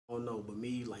I don't know, but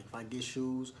me, like if I get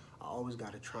shoes, I always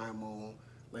gotta try them on,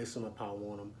 lace them up how I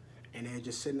want them, and then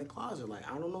just sit in the closet. Like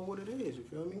I don't know what it is. You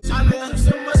feel me? I live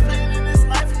so much pain in this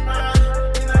life of mine,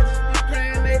 and I just be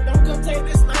praying they don't come take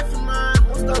this life of mine.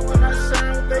 Won't stop when I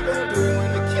shine, they gon' do it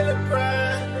when the killer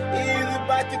cry. He either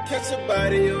about to catch a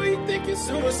body or he thinking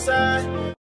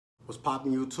suicide. What's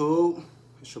poppin' YouTube?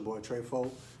 It's your boy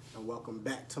Treyfo, and welcome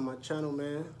back to my channel,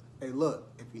 man. Hey, look,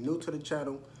 if you're new to the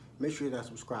channel, make sure you hit that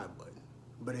subscribe button.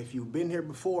 But if you've been here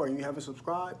before and you haven't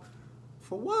subscribed,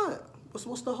 for what?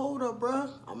 What's the hold up, bruh?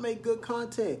 I make good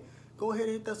content. Go ahead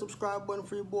and hit that subscribe button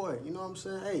for your boy. You know what I'm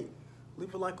saying? Hey,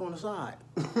 leave a like on the side.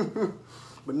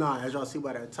 But nah, as y'all see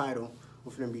by that title,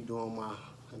 we're finna be doing my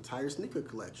entire sneaker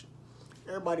collection.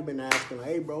 Everybody been asking, like,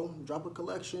 hey bro, drop a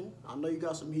collection. I know you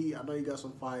got some heat, I know you got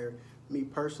some fire. Me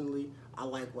personally, I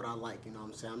like what I like, you know what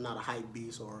I'm saying? I'm not a hype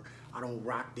beast, or I don't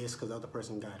rock this because the other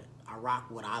person got it. I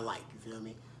rock what I like, you feel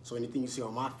me? So anything you see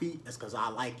on my feet, that's because I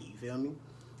like it, you feel me?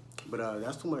 But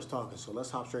that's too much talking, so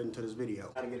let's hop straight into this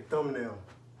video. Gotta get a thumbnail.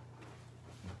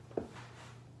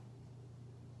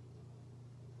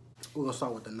 We're gonna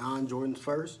start with the non-Jordans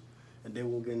first, and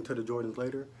then we'll get into the Jordans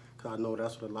later, because I know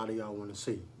that's what a lot of y'all want to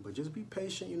see. But just be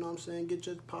patient, you know what I'm saying? Get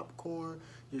your popcorn,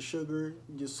 your sugar,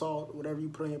 your salt, whatever you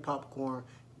put in your popcorn,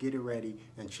 get it ready,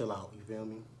 and chill out, you feel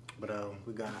me? But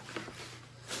we got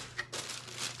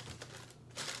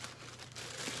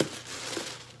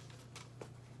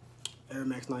Air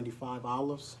Max 95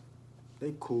 Olives.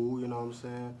 They cool, you know what I'm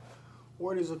saying?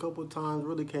 Wore these a couple of times,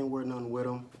 really can't wear nothing with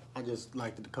them. I just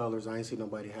liked the colors. I ain't see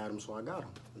nobody had them, so I got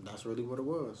them. And that's really what it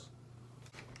was.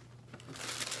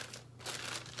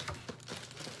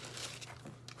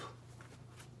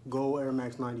 Gold Air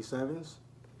Max 97s.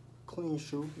 Clean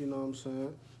shoe, you know what I'm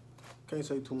saying? Can't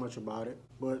say too much about it,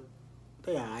 but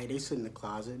they alright. They sit in the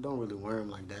closet. Don't really wear them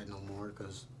like that no more,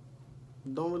 because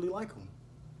don't really like them.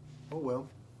 Oh well.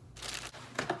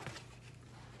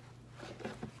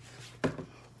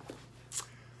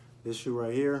 This shoe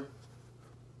right here,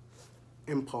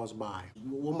 Impulse Buy.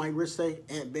 What my wrist say?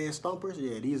 Ant Band Stompers?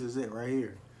 Yeah, these is it right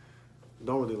here.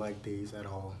 Don't really like these at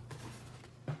all.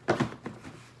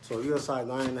 So if you're a size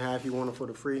 9.5, you want them for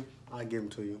the free, I'll give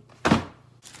them to you.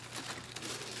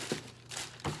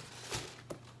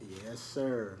 Yes,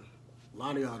 sir. A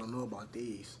lot of y'all don't know about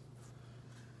these.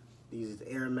 These is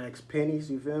Air Max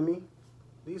pennies, you feel me?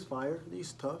 These fire,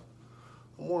 these tough.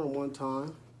 I wore them one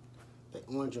time. They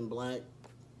orange and black.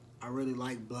 I really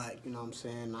like black, you know what I'm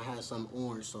saying? I had some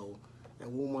orange, so that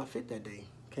wore my fit that day.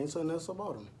 Can't say nothing else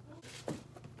about them.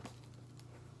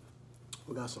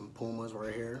 We got some Pumas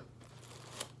right here.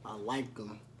 I like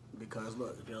them because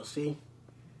look, if y'all see,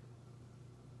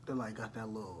 they like got that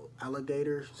little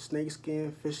alligator, snake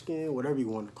skin, fish skin, whatever you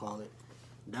want to call it.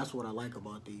 That's what I like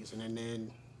about these. And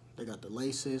then they got the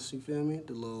laces, you feel me?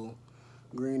 The little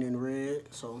green and red.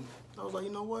 So I was like,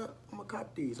 you know what? I'm gonna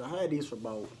cop these. I had these for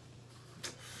about,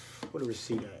 what the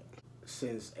receipt at?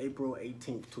 Since April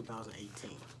 18th,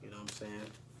 2018. You know what I'm saying?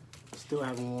 Still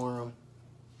haven't worn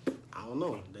them. I don't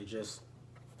know. They just,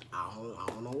 I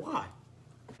don't know why.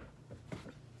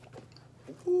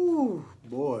 Ooh,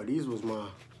 boy, these was my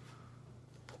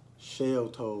shell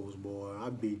toes, boy. I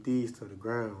beat these to the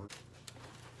ground.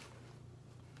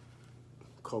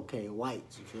 Cocaine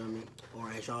whites, you feel me? Or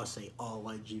as y'all say, all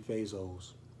white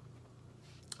G-Fazos.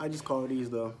 I just call these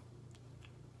the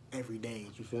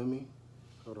everydays, you feel me?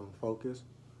 Hold on, focus.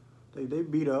 They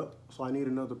beat up, so I need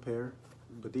another pair.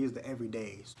 But these are the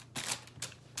everydays.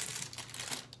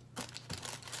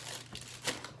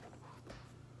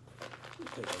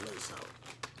 Take the lace out.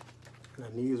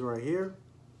 Got these right here.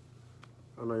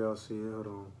 I know y'all see it, hold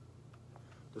on.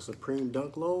 The Supreme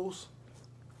Dunk Lows.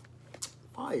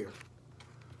 Fire.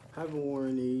 Haven't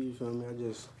worn these, you feel me? I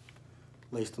just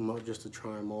laced them up just to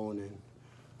try them on, and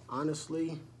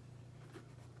honestly,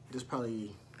 this is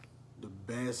probably the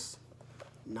best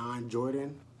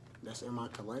non-Jordan that's in my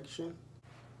collection.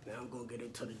 Now I'm gonna get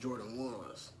into the Jordan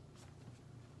 1s.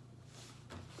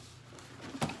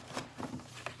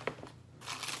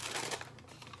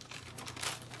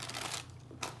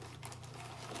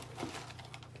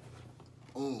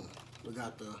 We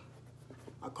got the,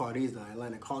 I call these the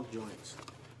Atlantic Hawk joints.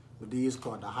 But these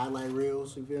called the highlight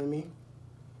reels, you feel me?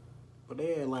 But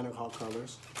they're Atlantic Hawk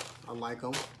colors. I like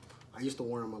them. I used to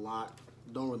wear them a lot.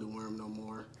 Don't really wear them no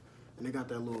more. And they got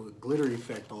that little glitter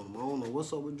effect on them. I don't know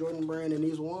what's up with Jordan Brand and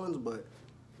these ones, but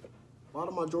a lot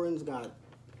of my Jordans got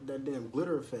that damn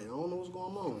glitter effect. I don't know what's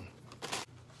going on.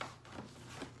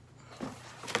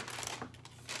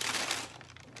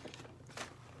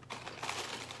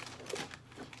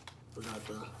 We got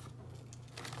the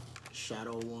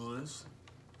Shadow ones.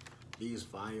 These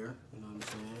fire, you know what I'm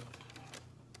saying?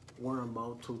 Wore them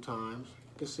about 2 times.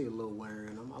 You can see a little wear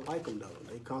in them. I like them though.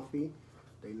 They comfy.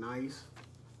 They nice.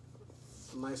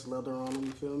 Nice leather on them,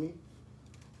 you feel me?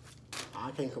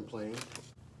 I can't complain.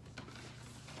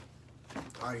 I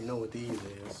already know what these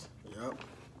is. Yep.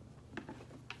 I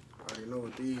already know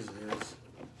what these is.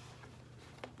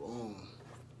 Boom.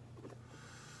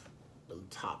 Them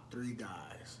top 3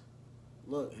 guys.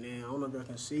 Look, and then I don't know if y'all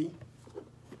can see.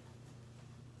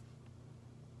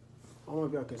 I don't know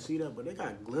if y'all can see that, but they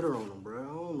got glitter on them, bro. I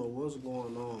don't know what's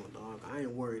going on, dog. I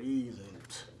ain't wear these in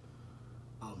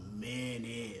a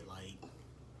minute. Like,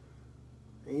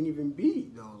 ain't even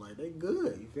beat though. Like, they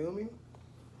good. You feel me?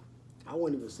 I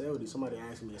wouldn't even sell these. Somebody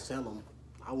asked me to sell them.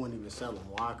 I wouldn't even sell them.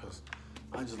 Why? Cause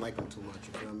I just like them too much.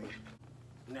 You feel me?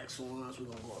 Next ones, we're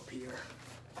gonna go up here.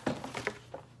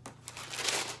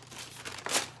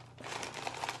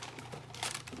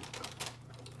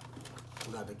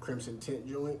 We got the crimson tint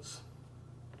joints.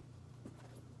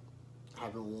 I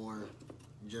haven't worn.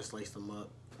 Just laced them up,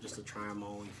 just to try them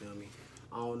on. You feel me?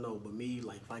 I don't know, but me,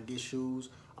 like, if I get shoes,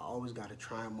 I always gotta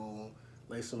try them on,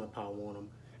 lace them up how I want them,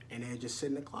 and then just sit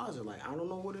in the closet. Like, I don't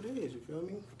know what it is, you feel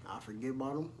me? I forget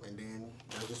about them, and then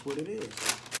that's just what it is.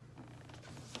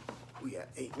 We got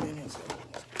 8 minutes.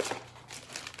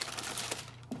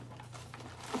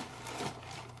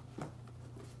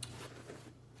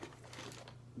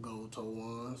 Gold toe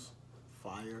ones,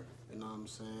 fire, you know what I'm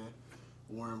saying?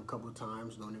 Worn them a couple of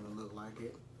times, don't even look like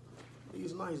it.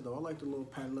 These nice though. I like the little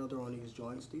patent leather on these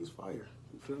joints. These fire.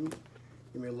 You feel me?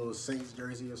 Give me a little Saints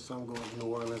jersey or something going to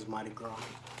New Orleans, Mardi Gras.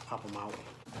 Pop them out.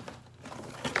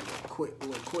 Quick,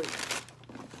 real quick.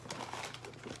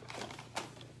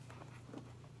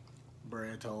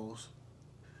 Bread toes.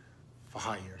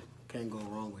 Fire. Can't go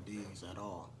wrong with these at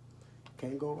all.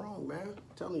 Can't go wrong, man. I'm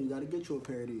telling you, you gotta get you a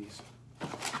pair of these.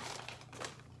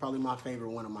 Probably my favorite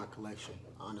one of my collection,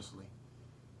 honestly.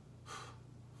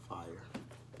 Fire.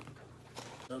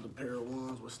 Another pair of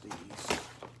ones, what's these?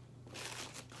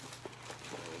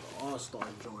 All-Star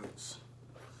joints.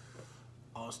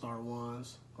 All-Star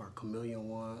ones, or chameleon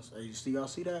ones. Hey, y'all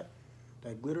see that?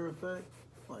 That glitter effect?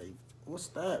 Like, what's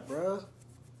that, bruh?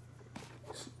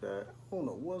 See that? I don't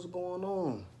know what's going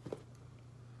on.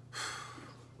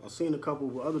 I've seen a couple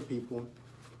of other people.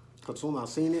 Cause when I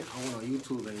seen it, I went on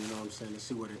YouTube and, you know what I'm saying, to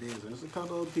see what it is. And there's a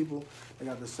couple of other people that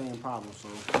got the same problem, so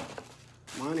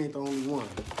mine ain't the only one.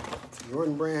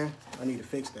 Jordan brand, I need to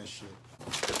fix that shit.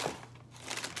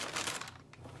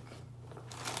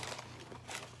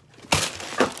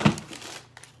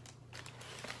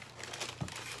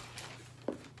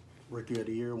 Rookie of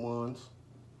the Year ones,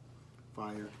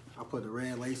 fire. I put the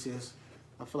red laces.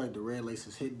 I feel like the red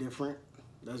laces hit different.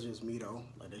 That's just me though.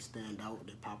 Like, they stand out,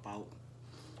 they pop out.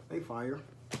 They fire.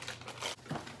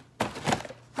 Oh,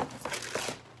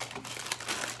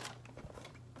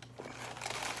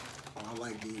 I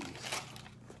like these.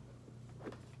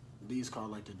 These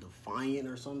called like the Defiant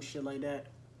or some shit like that.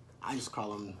 I just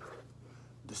call them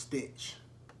the Stitch.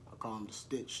 I call them the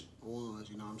Stitch ones,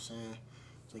 you know what I'm saying?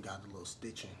 So they got the little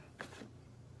stitching.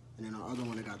 And then the other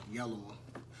one, they got the yellow one.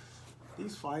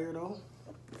 These fire though.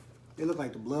 They look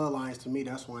like the Bloodlines to me.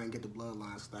 That's why I didn't get the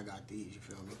Bloodlines, because I got these, you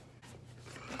feel me?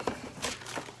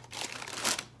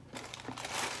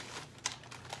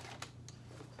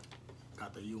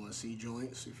 Got the UNC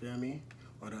joints, you feel me?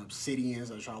 Or the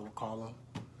Obsidians, as y'all would call them.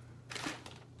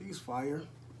 These fire.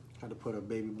 Had to put a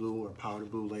baby blue or powder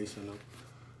blue lace in them.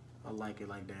 I like it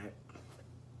like that.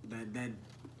 That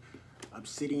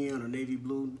Obsidian or navy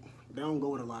blue, they don't go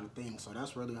with a lot of things, so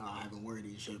that's really how I haven't worn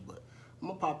these shit. But I'm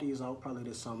gonna pop these out probably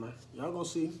this summer. Y'all gonna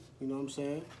see, you know what I'm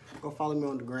saying? Go follow me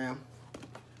on the gram.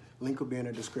 Link will be in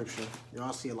the description.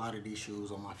 Y'all see a lot of these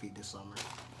shoes on my feet this summer.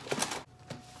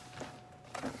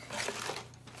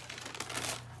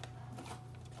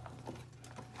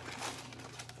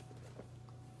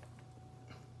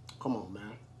 Come on,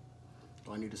 man.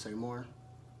 Do I need to say more?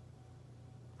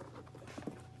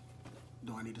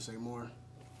 Do I need to say more?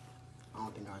 I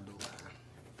don't think I do, man.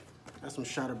 That's some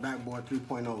Shutter Backboard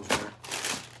 3.0s, man.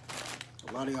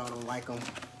 A lot of y'all don't like them.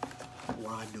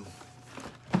 Well, I do.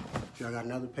 If y'all got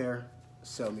another pair,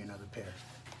 sell me another pair.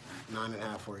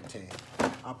 9.5 for a 10.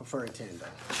 I prefer a 10 though.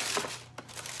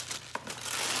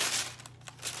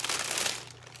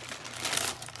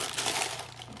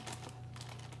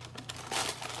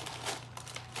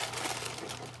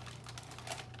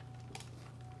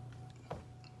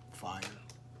 Fire.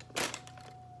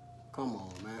 Come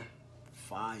on, man.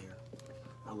 Fire.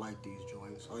 I like these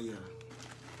joints. Oh yeah.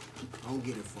 Don't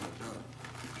get it fucked up.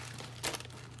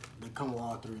 They come with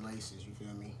all 3 laces, you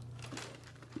feel me?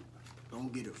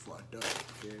 Don't get it fucked up,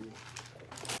 you feel me?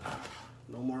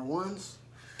 No more ones?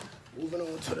 Moving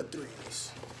on to the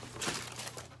threes.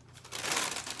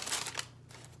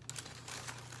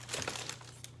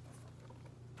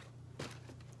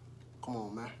 Come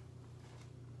on, man.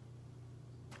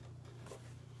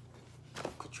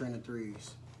 Katrina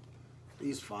threes.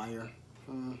 These fire.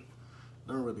 Don't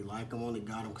really like them. Only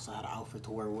got them because I had an outfit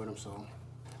to wear with them, so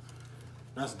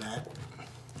that's that.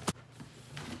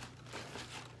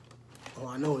 Oh,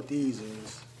 I know what these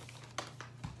is.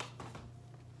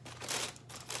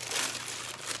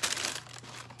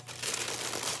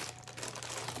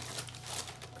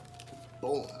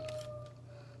 Boom.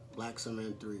 Black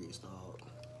cement threes, dog.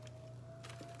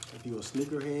 If you a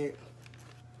sneakerhead,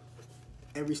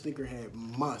 every sneakerhead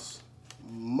must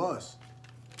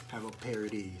have a pair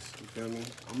of these. You feel me?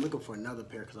 I'm looking for another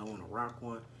pair because I want to rock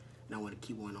one and I want to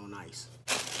keep one on ice.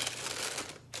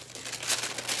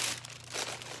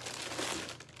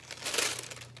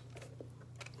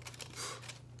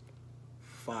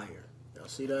 Fire. Y'all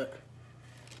see that?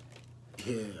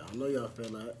 Yeah, I know y'all feel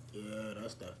that. Yeah,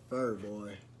 that's that fur,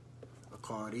 boy. I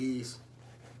call these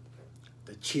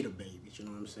the cheetah babies, you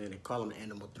know what I'm saying? They call them the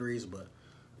animal threes, but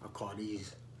I call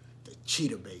these the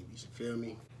cheetah babies, you feel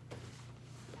me?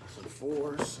 Some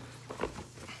fours.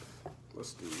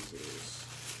 What's these is?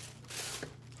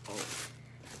 Oh.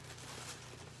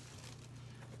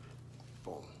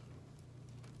 Boom.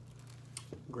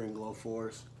 Green glow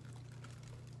fours.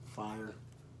 Fire.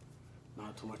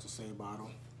 Not too much to say about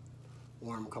them.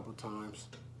 Worn them a couple times.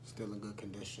 Still in good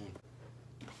condition.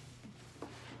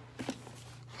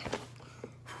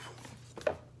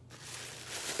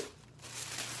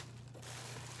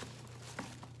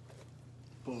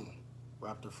 Boom.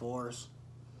 Raptor 4s.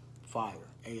 Fire.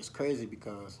 Hey, it's crazy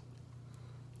because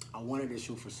I wanted this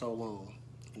shoe for so long.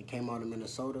 And it came out in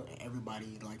Minnesota and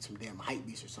everybody liked some damn hype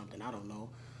beast or something. I don't know.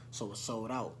 So it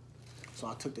sold out. So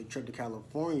I took the trip to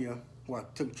California. Well, I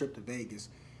took a trip to Vegas.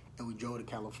 And we drove to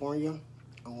California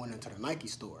and went into the Nike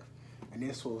store. And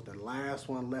this was the last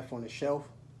one left on the shelf.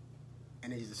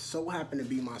 And it just so happened to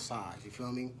be my size, you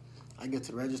feel me? I get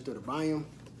to the register to buy them.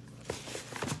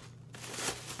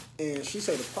 And she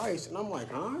said the price, and I'm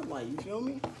like, huh? Like, you feel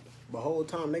me? But the whole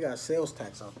time, they got sales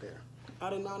tax out there. I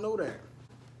did not know that.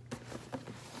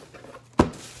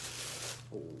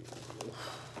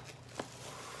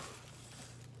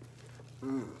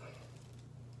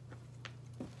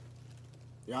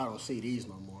 Y'all don't see these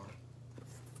no more.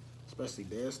 Especially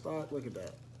dead stock. Look at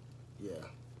that. Yeah.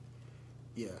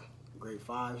 Yeah. Grade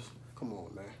 5s. Come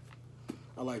on, man.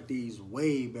 I like these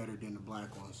way better than the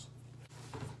black ones.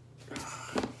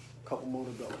 Couple more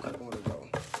to go. Couple more to go.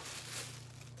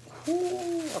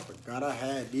 Whew, I forgot I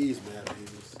had these bad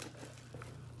babies.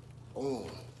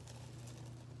 Boom.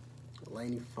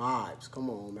 Laney 5s. Come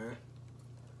on, man.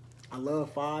 I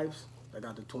love 5s. I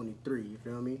got the 23, you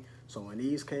feel me? So when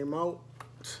these came out,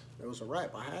 it was a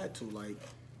wrap. I had to, like,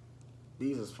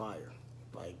 these is fire.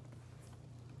 Like,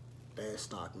 bad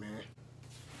stock, man.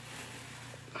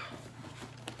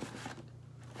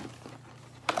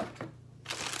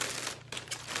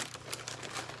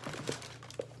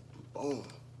 Boom.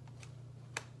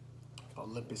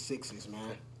 Olympus 6s,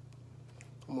 man.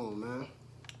 Come on, man.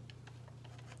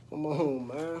 Come on,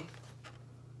 man.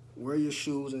 Wear your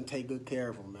shoes and take good care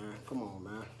of them, man. Come on,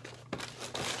 man.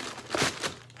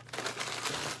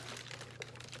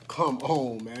 Come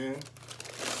on, man.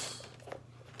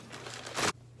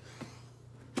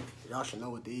 Y'all should know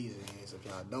what these is. If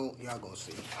y'all don't, y'all gonna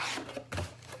see.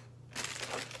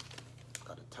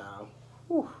 Got a towel.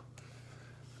 Whew.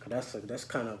 That's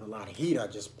kind of a lot of heat I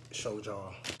just showed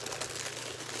y'all.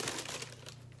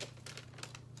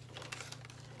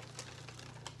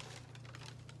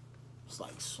 It's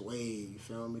like suede, you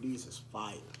feel me? These is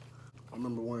fire. I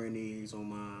remember wearing these on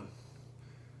my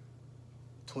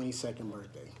 22nd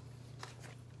birthday.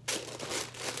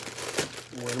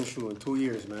 Wore them shoes in 2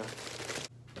 years, man.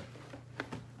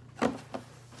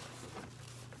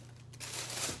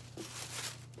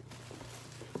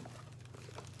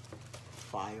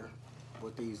 Fire.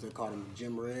 What these, they call them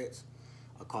gym reds.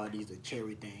 I call these the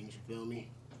cherry things, you feel me?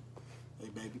 Hey,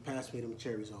 baby, pass me them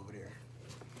cherries over there.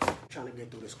 I'm trying to get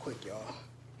through this quick, y'all.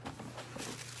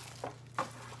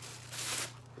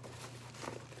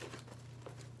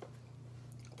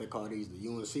 They call these the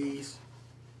UNCs.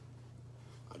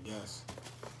 I guess.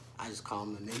 I just call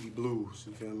them the navy blues,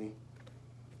 you feel me?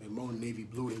 They're more navy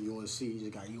blue than UNC. You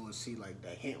just got UNC like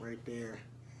that hint right there,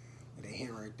 and that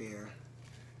hint right there,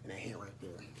 and that hint right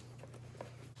there.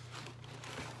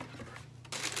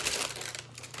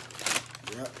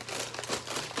 Yep.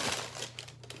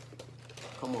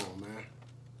 Come on, man.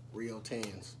 Rio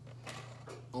 10s.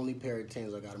 Only pair of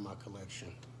 10s I got in my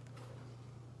collection.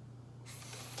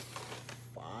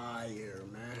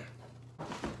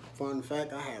 fun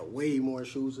fact, I had way more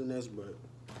shoes than this, but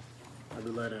I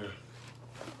be letting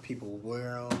people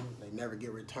wear them. They never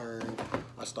get returned.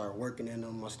 I start working in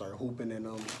them. I start hooping in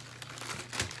them. You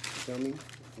feel me?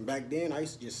 And back then, I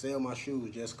used to just sell my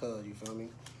shoes just cause, you feel me?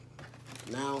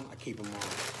 Now, I keep them on.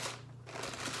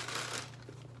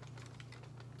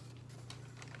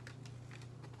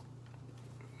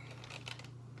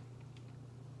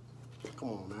 Come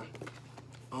on, man.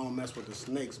 I don't mess with the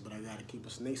snakes, but I gotta keep a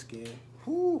snake skin.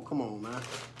 Whoo, come on, man.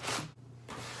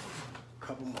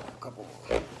 Couple more.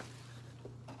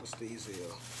 What's these here?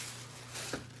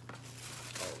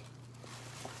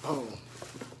 Oh.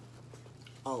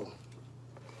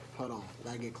 Hold on,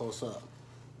 gotta get close up.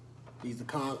 These are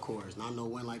Concords, and I know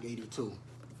one like 82.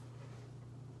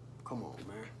 Come on,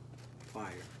 man.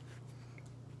 Fire.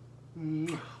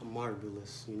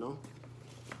 Marvelous, you know?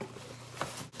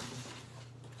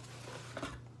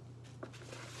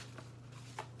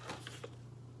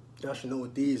 Y'all should know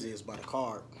what these is by the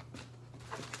card.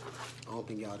 I don't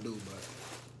think y'all do, but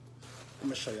I'm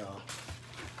gonna show y'all.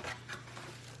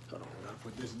 Hold on, I gotta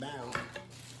put this down.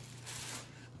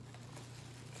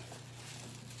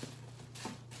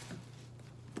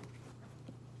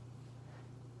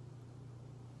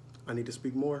 I need to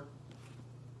speak more.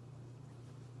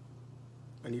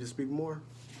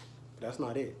 That's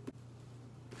not it.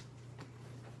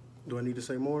 Do I need to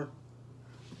say more?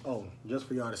 Oh, just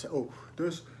for y'all to say, oh,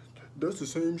 that's the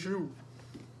same shoe.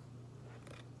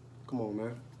 Come on,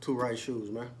 man. Two right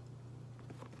shoes, man.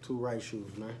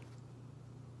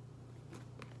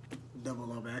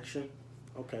 Double up action.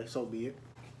 Okay, so be it.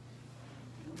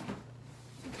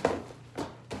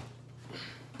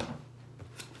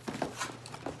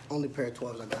 Only pair of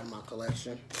 12s I got in my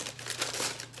collection.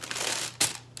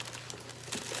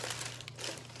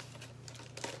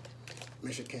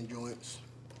 Michigan joints,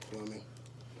 feel me?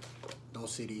 Don't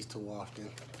see these too often.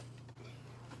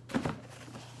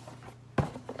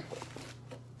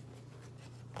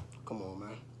 Come on,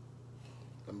 man.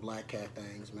 Them Black Cat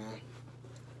things, man.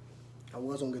 I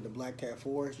was gonna get the Black Cat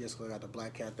 4s just because I got the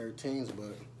Black Cat 13s,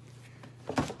 but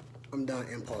I'm done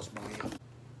impulse buying.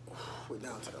 We're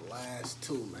down to the last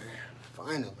two, man.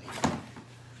 Finally.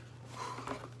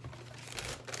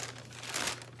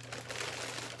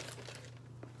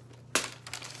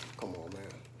 Come on,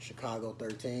 man. Chicago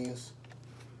 13s.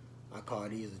 I call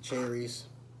these the cherries.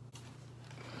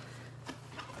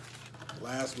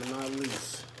 Last but not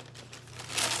least,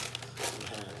 we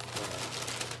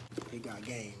have, he got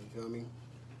game, you feel me?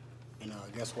 And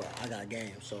guess what? I got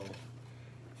game. So,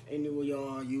 any of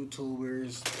y'all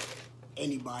YouTubers,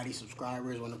 anybody,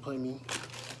 subscribers want to play me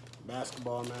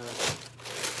basketball, man,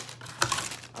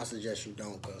 I suggest you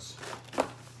don't, because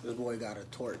this boy got a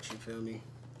torch, you feel me?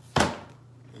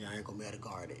 Yeah, I ain't gonna be able to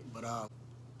guard it. But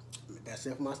that's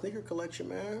it for my sneaker collection,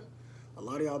 man. A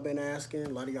lot of y'all been asking. A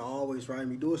lot of y'all always writing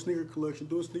me, do a sneaker collection,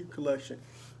 do a sneaker collection.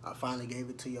 I finally gave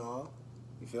it to y'all.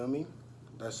 You feel me?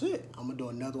 That's it. I'm gonna do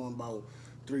another one about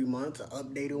 3 months, an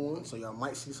updated one. So y'all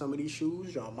might see some of these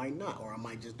shoes, y'all might not. Or I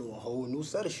might just do a whole new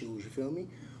set of shoes, you feel me?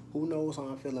 Who knows how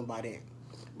I'm feeling by then.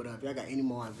 But if y'all got any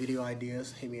more video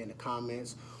ideas, hit me in the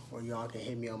comments. Or y'all can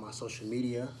hit me on my social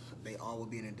media. They all will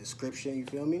be in the description, you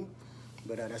feel me?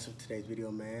 But that's for today's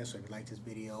video, man. So if you like this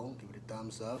video, give it a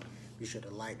thumbs up. Be sure to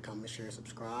like, comment, share,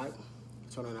 subscribe.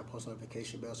 Turn on that post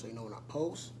notification bell so you know when I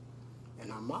post.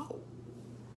 And I'm out.